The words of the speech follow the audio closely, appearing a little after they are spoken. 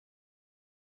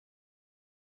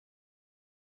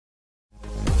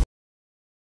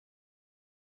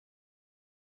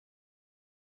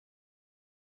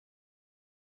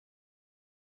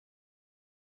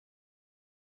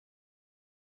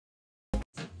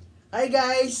Hi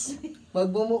guys!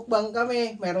 Magbumukbang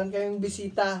kami. Meron kaming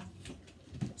bisita.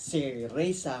 Si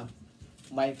Rizza,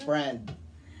 my friend.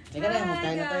 Teka na,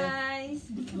 magkain na tayo. Hi guys!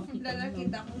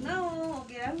 Kita ko na oh.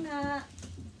 Okay lang na.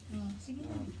 Sige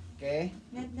na. Okay.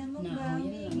 Let the mukbang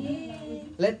begin.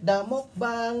 Let the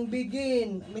mukbang begin.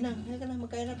 Minang, teka na,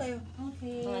 magkain na tayo.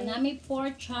 Okay. Nami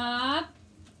pork chop,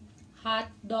 hot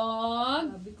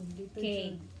dog,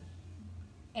 okay,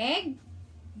 egg,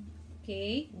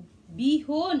 okay,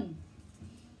 bihon,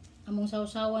 among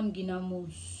sausawan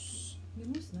ginamos.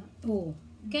 Limos na? Oh,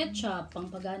 ketchup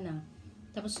pang pagana.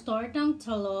 Tapos tortang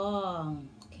talong.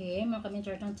 Okay, meron kami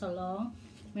tortang talong.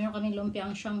 Meron kami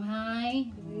lumpiang Shanghai.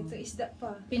 Ito isda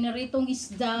pa. Pinaritong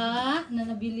isda na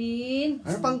nabilin.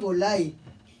 Ano pang gulay?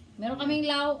 Meron kaming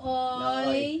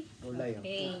laoy. Gulay.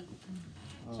 Okay.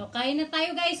 So, kain na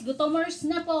tayo guys. Gutomers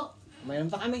na po. Mayroon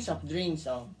pa kaming soft drinks.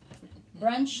 Oh.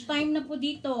 Brunch time na po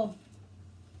dito.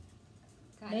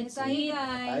 Kain Let's tayo eat.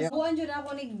 guys. Tayo. Buwan dyan ako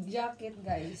nag-jacket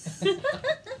guys.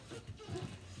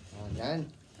 Oh, yan.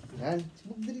 Yan.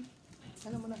 Sibog diri.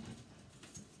 Ano mo na.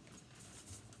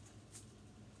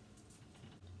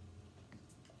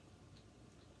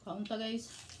 Kaunta guys.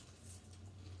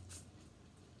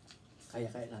 Kaya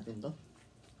natin to.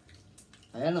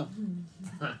 Ayan o.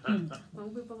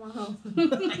 Mabuhay pa mahaw.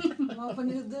 Mahaw pa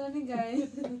nila doon ni guys.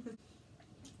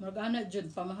 Marga-ana dyan.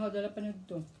 Pamahaw dala pa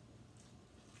nito.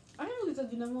 Ano mo dito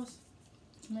ginamos?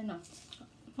 Ano na?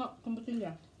 Ha,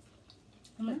 kumbutilya.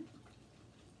 Ano?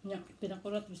 Nya,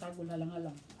 pinakulat. Bisagol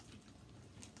halang-halang.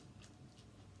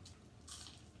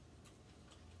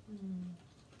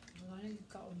 Wala na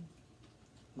nagkaon.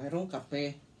 Mayroong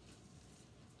kape.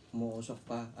 Umuusok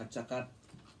pa. At saka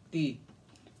tea.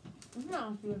 Ano na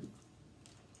ang feel?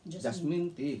 Jasmine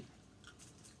tea.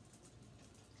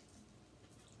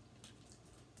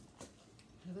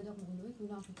 Nagad ako guloy.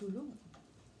 Wala akong tulong.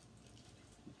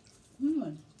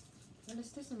 Hmm.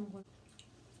 Alas-tres naman ko.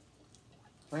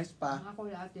 Rice pa.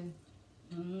 Ako lahat yun.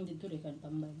 Dito rin kan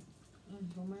tambay.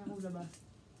 Mamaya akong labas.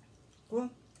 Kuha.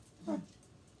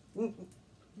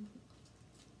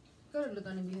 Ikaw nagluto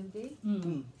ng bihunti?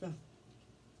 Siya.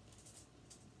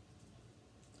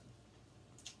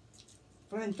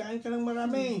 Friend, kain ka lang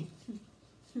marami.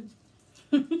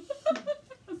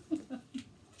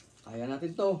 Kaya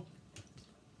natin to.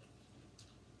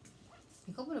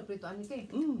 Ikaw po nagpritoan nito eh.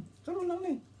 Saro lang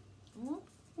eh. Oo?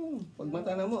 Pag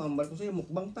mata na mo, ambar ko sa'yo,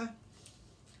 mukbang ta.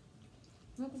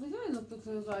 Napagkita na nagluto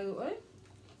sa'yo tayo eh.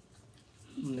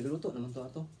 Nagluto naman to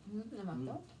ato. Nagluto naman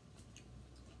to?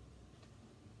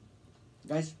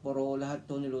 Guys, puro lahat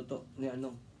to niluto ni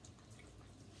ano.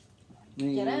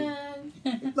 Ni... Charan!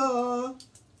 Ito!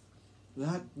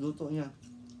 Lahat luto niya.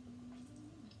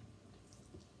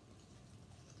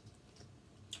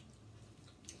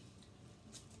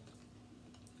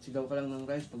 Sigaw ka lang ng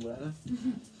rice pag wala na.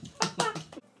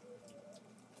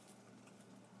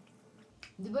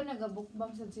 Di ba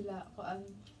nagabukbang sad sila kaan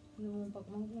nung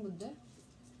pagmangkon gud eh?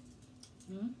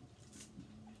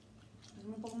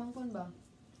 Nung pagmangkon ba?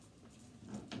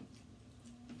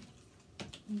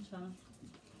 Ano siya?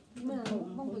 Di ba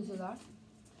nagabukbang gud sila?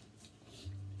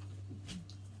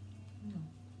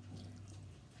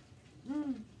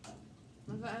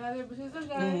 Magkaalala ba sila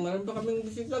guys? Meron pa kaming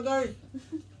bisita guys.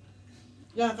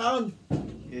 Yan, kaon.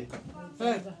 Okay.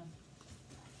 Hey.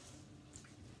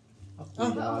 Ako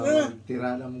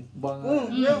tira na mukbang.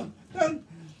 Yan.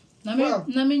 Yan.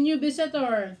 Namin new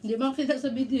visitor. Di ba kita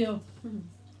sa video?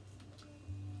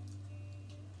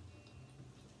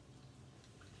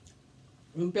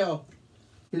 Lumpia oh.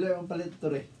 Pila yung palit to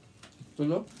re?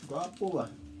 Tulo? Gwapo ba?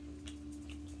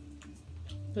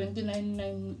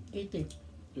 29,980.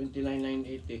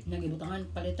 29,980. Nagibutangan,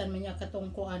 palitan man niya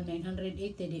katong kuan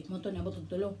 980. Di mo to nabot og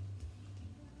tulo.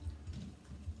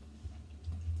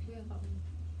 Kuya kaon.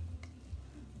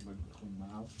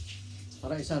 Magkumaw.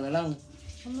 Para isa na lang.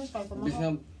 Ano pa Bis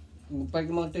nga,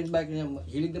 pag mga trail bike niya,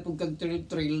 hilig na pag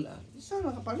trail, isa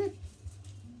na kapalit.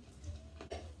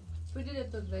 Pwede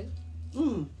dito Dre?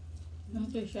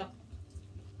 Nang to siya.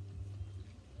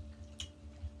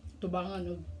 Tubangan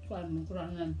og kuan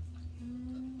kurangan.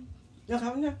 Yan,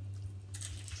 kaon niya.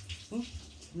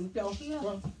 Lumpia oh.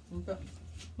 Lumpia.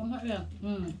 Mga yan.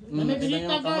 Iba Nami bisita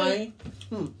yung kamay.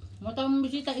 guys. Matang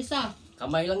bisita isa.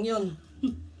 Kamay lang yun.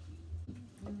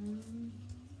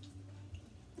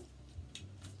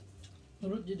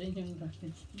 Urut jud din yung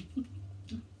bracket.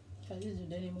 Kaya jud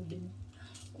din mo bin.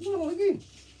 Ano mo lagi?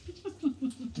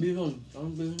 Bihon.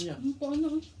 Ang bihon niya.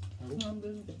 Ano? Ang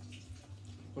bin.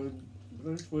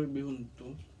 Pag bihon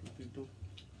to. Ito.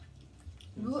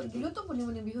 Giluto po ni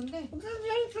mo ni bihon de.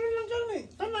 Yan lang eh.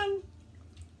 Tanan.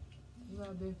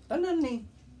 Grabe. Tanan eh.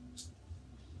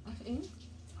 kain.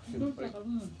 Siyempre.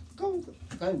 Mm.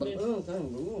 Kain ba?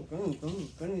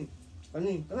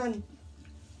 Kanin.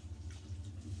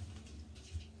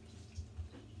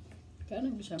 Kaya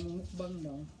nagbisa mo mukbang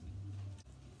daw.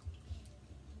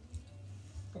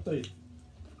 Katoy.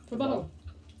 Trabaho.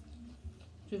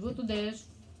 Sigo to des.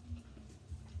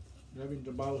 Grabing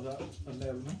trabaho sa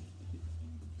aner no.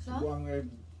 Sa? Buang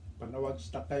panawag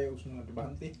sa kayo sa mga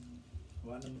trabahante.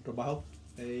 Wala naman trabaho.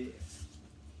 Kay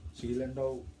sige lang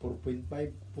daw 4.5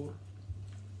 4.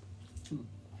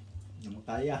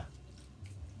 Namataya.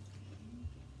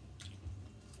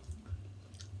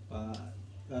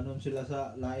 Ganon sila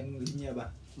sa laing linya ba?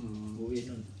 Buwi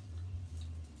nun.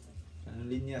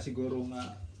 Ang linya siguro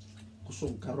nga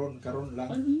kusog karon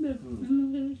lang.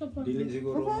 Dili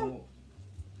siguro mo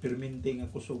perminting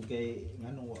nga kusog kay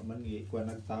ngano wa man gi kuha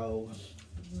nagtao nga.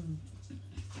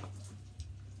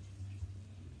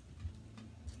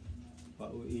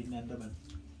 Pauwinan naman.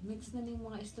 Mix na ning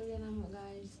mga istorya na mo,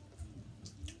 guys.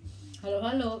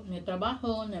 Halo-halo, may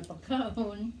trabaho, may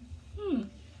pagkaon.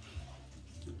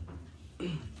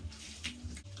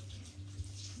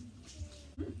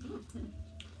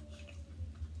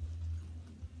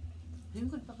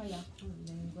 Lingkod pa kaya?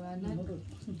 Lingkuanan.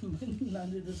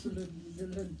 Nandito sulod.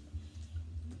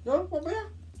 Yo, pabaya.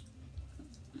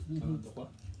 Ano to ko?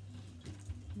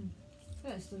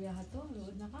 Kaya istorya ha to,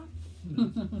 luod na ka.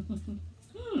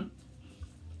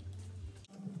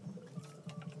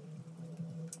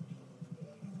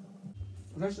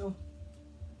 Rice oh.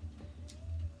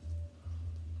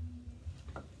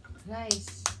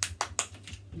 Rice.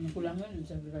 Ang kulangan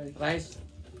sa rice. Rice.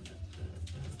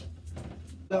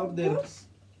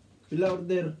 Pila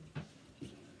order?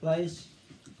 Rice.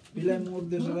 Pila mo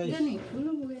order sa rice? Gani, wala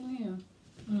mo yan ngayon.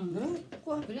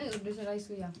 Pila yung order sa rice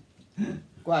kuya?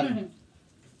 Kwan.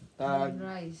 Tag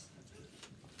Rice.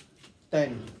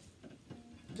 10.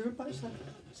 Pero pa isa.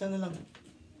 Isa na lang.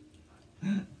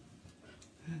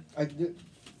 Ay,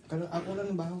 ako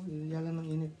lang ng bahaw. Yala ng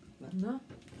init. Na?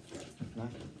 Na.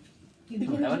 Hindi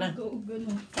ko Tama na na.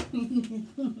 gano.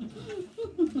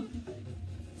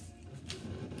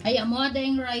 Ay, amo ada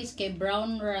yung rice kay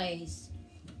brown rice.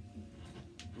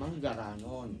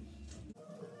 Manggaranon.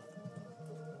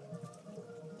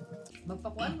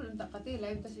 Magpakuan mo lang takati.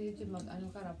 Live ka sa YouTube. Mag-ano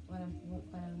ka rap.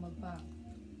 Kanang magpa...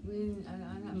 Win,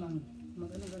 ana-ana ba?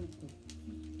 Mag-ano ganito.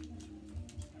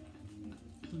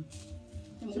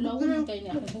 Ulawin kayo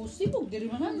niya. Sibog, diri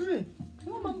man. Hindi.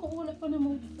 Ano bang kukulay pa na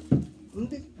mo?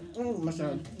 Hindi.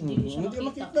 Masyad. Hindi siya Hindi makita.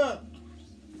 makita.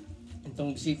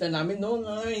 Itong bisita namin noon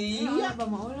ay Ano ba?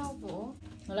 Maulaw po. Oh.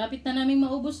 Malapit na namin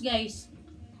maubos, guys.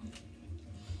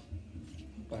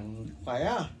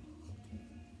 Kaya.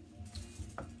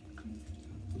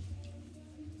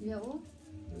 Yeah, oh.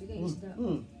 Hindi ka isda.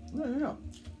 Kaya.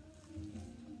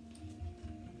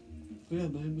 Kaya,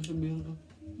 basta sabihin ko.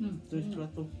 Ito yung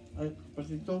plato. Ay,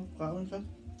 pati ito. Kaon siya.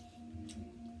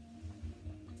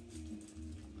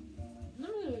 Ano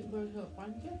yung verso?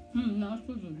 Pancha?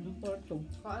 Nakasunod ng kwarto.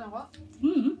 Kaan ako?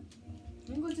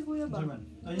 Lingkod si kuya ba? Saman.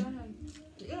 Ay,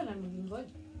 Ilan lang lingkod?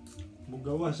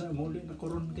 mugawa sa muli na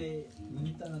koron kay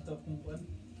mangita na to kung kuan.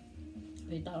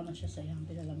 May tao na siya sa iyang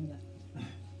pinalangga.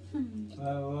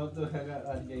 Wa to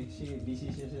kagaan kay si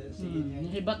busy siya sa sige.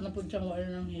 Nahibat na po siyang wala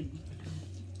ng head.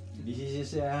 Busy siya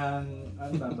sa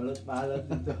ang balot-balot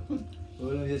dito.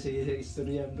 Wala siya sa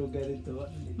istorya ng lugar dito.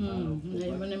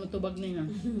 Hindi mo na matubag niya.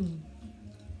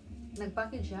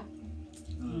 Nag-package siya?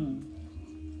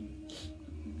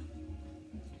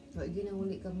 Hindi na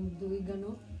huli ka magduwig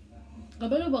ano?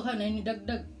 Kabalo ba ka na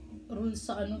inidagdag rules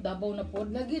sa Davao na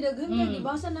pod? Lagi daghan ka,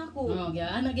 ibasa na ako.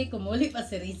 Gaya, nagay kumuli pa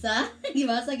si Rizza.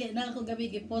 Gibasa gaya na ako gabi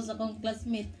gipost akong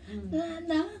classmate.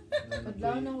 Na.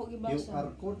 Kadlaw na ako ibasa. QR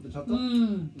code sa to.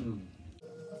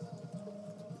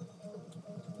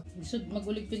 Isod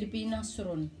magulig Pilipinas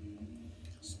ron.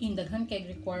 Indaghan kay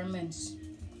requirements.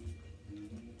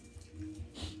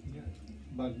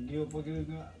 Bagyo pag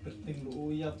nga perting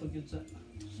luuya pag yun sa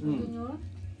Ano nyo?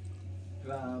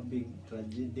 grabing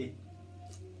tragedy.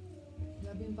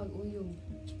 Labing pag-uyong.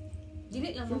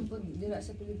 Dili naman po dira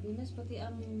sa Pilipinas, pati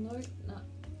ang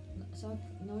South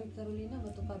North Carolina,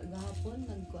 bato gahapon,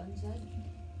 nagkuan sad.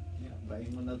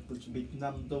 Paing mo na po sa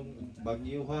Vietnam tong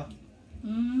bagyo ha.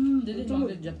 Dili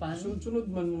man sa Japan. Sunod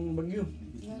man ng bagyo.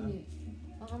 Gani.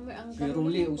 Ang Si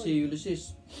Ruli o si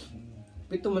Ulysses.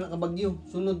 Pito man nakabagyo.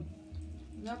 Sunod.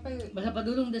 Napay, Basta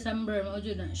padulong December, mao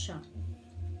jud na siya.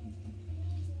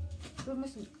 pero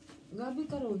mas gabi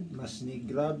karon. Mas ni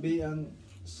grabe ang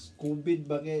COVID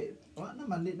ba kay wala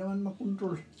naman di naman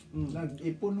makontrol.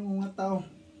 Nag-ipon ng mga tao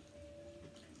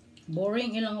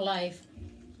Boring ilang life.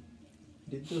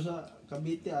 dito sa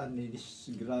Cavite ani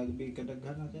grabe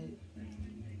kadaghan na kay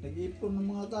nag-ipon ng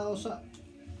mga tao sa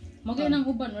Magay nang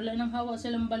uban, wala nang hawa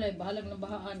silang balay, bahalag na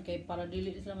bahaan kay para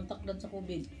dili sila matakdan sa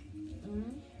COVID.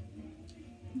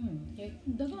 Kay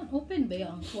dagan open ba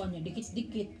ang kuan niya,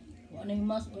 dikit-dikit. Wala yung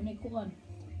mask, wala yung kuan.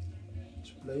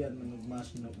 supplyan man og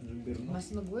mas na gobyerno.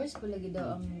 Mas mag-worse palagi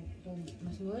daw ang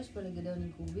mas worse palagi daw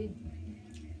ng COVID.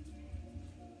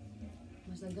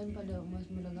 Mas dagan pa daw, mas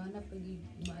malaganap pagi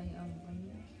maay ang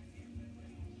ano.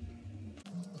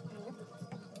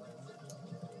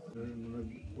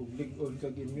 Nag-uglig-on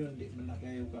kag immune di man na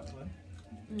kayo ka.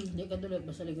 Di ka dulot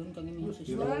basta ligon kang immune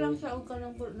system. Wala lang siya og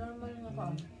kanang normal nga ka.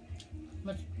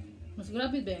 Mas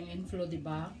grabe ba ang influ, di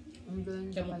ba?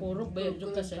 Kaya mapurok ba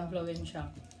yun ka sa influensya?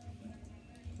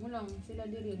 Mulang sila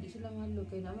diri, di sila malo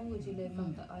kay naman gud sila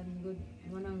pangtaan gud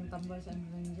manang tambal sa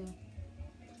influenza.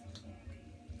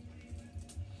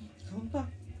 Kampa.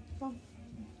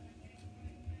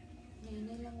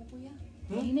 Nay lang ko kuya.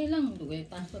 Hinay lang, dugay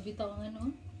taas pa bitaw ang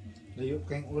ano. Layo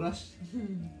kayong oras.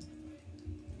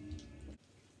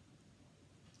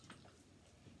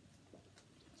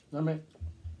 Nami.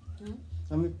 Hmm?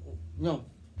 Nami. Nyong.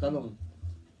 Talong.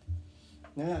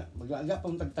 Nga, mag-aga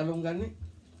pang tagtalong gani.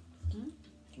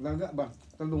 Laga ba?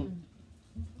 Talong.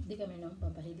 Di kami no,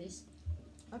 papahilis.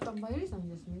 At ang virus ang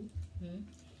Jasmine.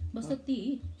 Basta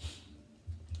tea.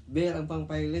 Beer ang pang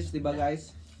pahilis, di ba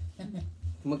guys?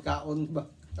 Magkaon ba?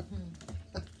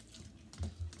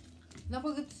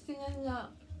 Napagtistingan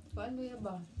nga paano ya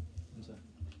ba? Unsa?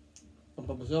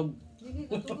 Pampabusog. Dili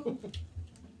ka tulog.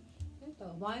 Ito,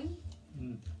 wine?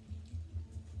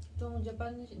 Itong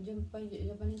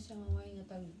Japanese siya nga wine nga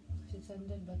tag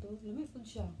 600 ba to? Lami po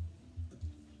siya.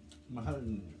 Mahal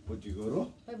po siguro.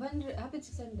 500, hapit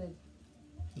 600.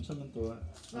 Unsa man to?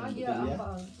 Nakagya ang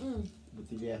paang.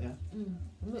 Butilya siya.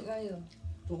 Lami kayo.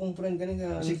 So kung friend ka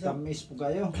nga, Kasi tamis po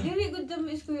kayo. Dili good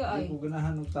tamis kuya ay. Di ko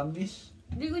ganahan og tamis.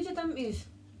 Dili good siya tamis.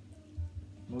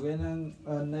 Mugay nang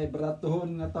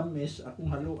naibratohon nga tamis,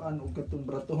 akong haluan og katong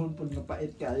bratohon pud nga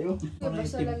pait kayo. Kaya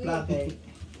basta Timpla lagi. kay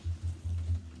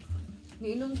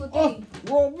Niinom ko oh! tayo.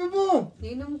 Grabe mo!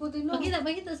 Niinom ko tayo no.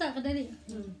 Pakita sa kadali.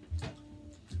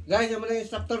 Guys, naman ang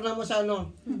instructor na mo sa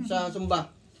ano? Sa Zumba.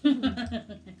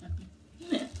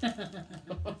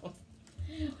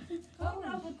 Oo,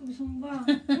 naabot ko sumba.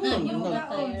 Yung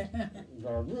attire.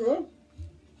 Grabe oh.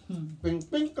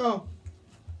 Pink-pink ka.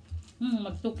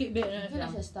 Magtuki ba na Ano siya?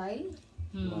 siya style?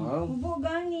 Wow. Ubo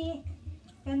gani.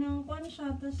 Kanang kuan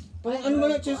siya, tapos Pang ano mo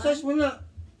na, exercise mo na.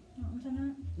 unsa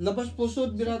na? Labas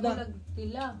pusod, birada. Bulag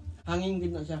tila. Hangin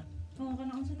din na siya. Oo,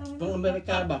 kanang unsa tawag. Pang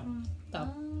Amerika ba? Top.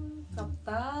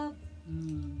 Kaptap.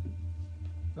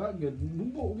 kagad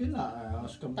bumbo gina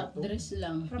as Top kamato. dress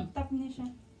lang. Crop top niya siya.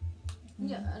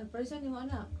 Hindi, ano present yung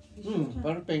anak?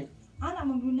 Perfect. Ana,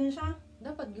 magluna siya.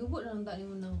 Dapat giubo na lang tani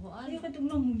mo ng huan. Ay,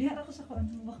 katugnaw mo. Diha ako sa kuan.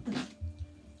 Bakit?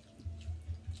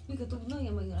 Hindi katugnaw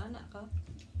yung mga anak ka.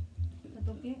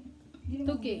 Katuki. Di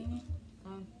Tuki.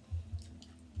 Ah.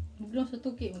 Maglaw sa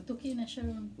tuki. Magtuki na siya.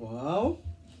 Wow.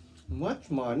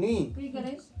 Much money. Kuya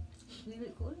guys,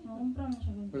 dili ko ulit. Makumpra na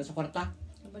siya. Wala sa kwarta.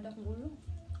 Nabad akong ulo.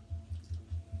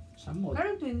 Samot.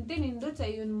 Karong 20 nindot sa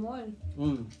iyon mall.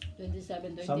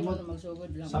 27, 30 Samot. na magsugod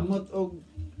lang. Samot og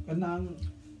kanang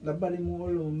laban mo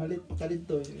ulo malit pa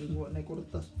kadto wa na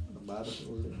kurtas labar sa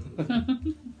ulo.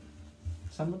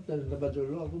 Samot dal labad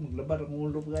ulo ako maglabar ang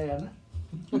ulo kaya na.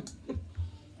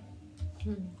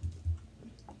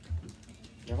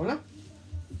 Ako na.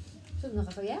 So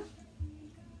nakakaya?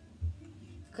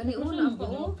 Kani ulo na ako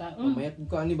oh. Mamayat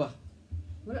ko ani ba?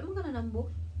 Wala man ka na nambok.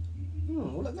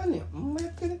 Wala gani.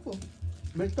 Mamayat ka nito.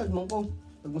 Baliktad mo ko.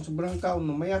 Pag mo sobrang kaon,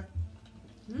 mamayat.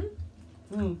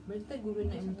 Baliktad gulo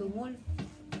na imong tumol.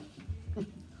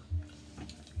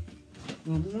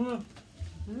 Kumulot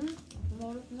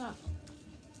na.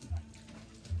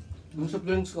 Yung soft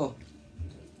drinks ko.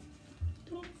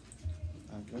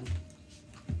 Okay.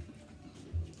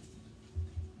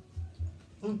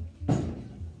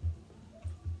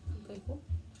 Okay po.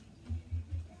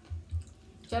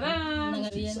 Charan!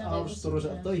 Nangariyan 6 na hours kayo. turo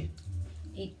sa atoy.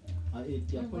 8. Ah, 8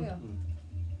 ya po. Kuya.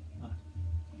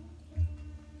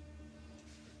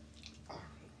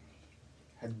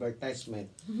 Advertisement.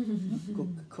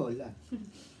 Coca-Cola.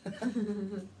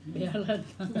 Bayaran.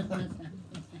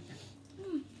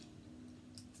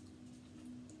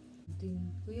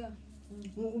 Kuya.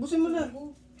 Ubusin mo na.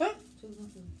 Ha? Sug na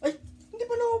ko. Ay, hindi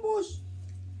pa naubos.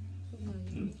 Sug na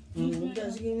yun. Hindi,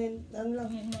 sige, ano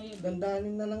lang.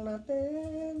 Dandanin na lang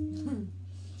natin.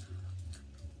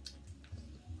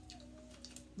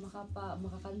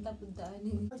 Makakanta pud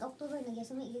taanin. Pag October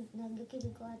nagyasumi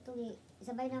nagyakili ko ato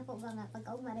sabay na ako ba nga pag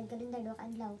kauma nagkalendar do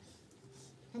adlaw.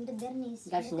 100 bernis.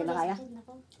 Guys, hindi ba kaya?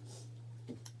 Nako.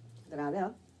 Grabe,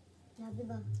 oh. Grabe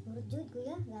ba? Murot jud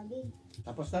kuya, grabe.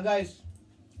 Tapos na guys.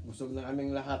 Busog na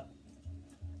kaming lahat.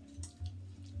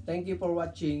 Thank you for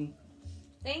watching.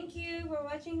 Thank you for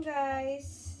watching,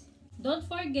 guys. Don't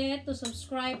forget to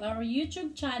subscribe our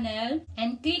YouTube channel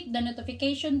and click the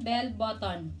notification bell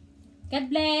button. God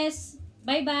bless!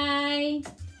 Bye-bye!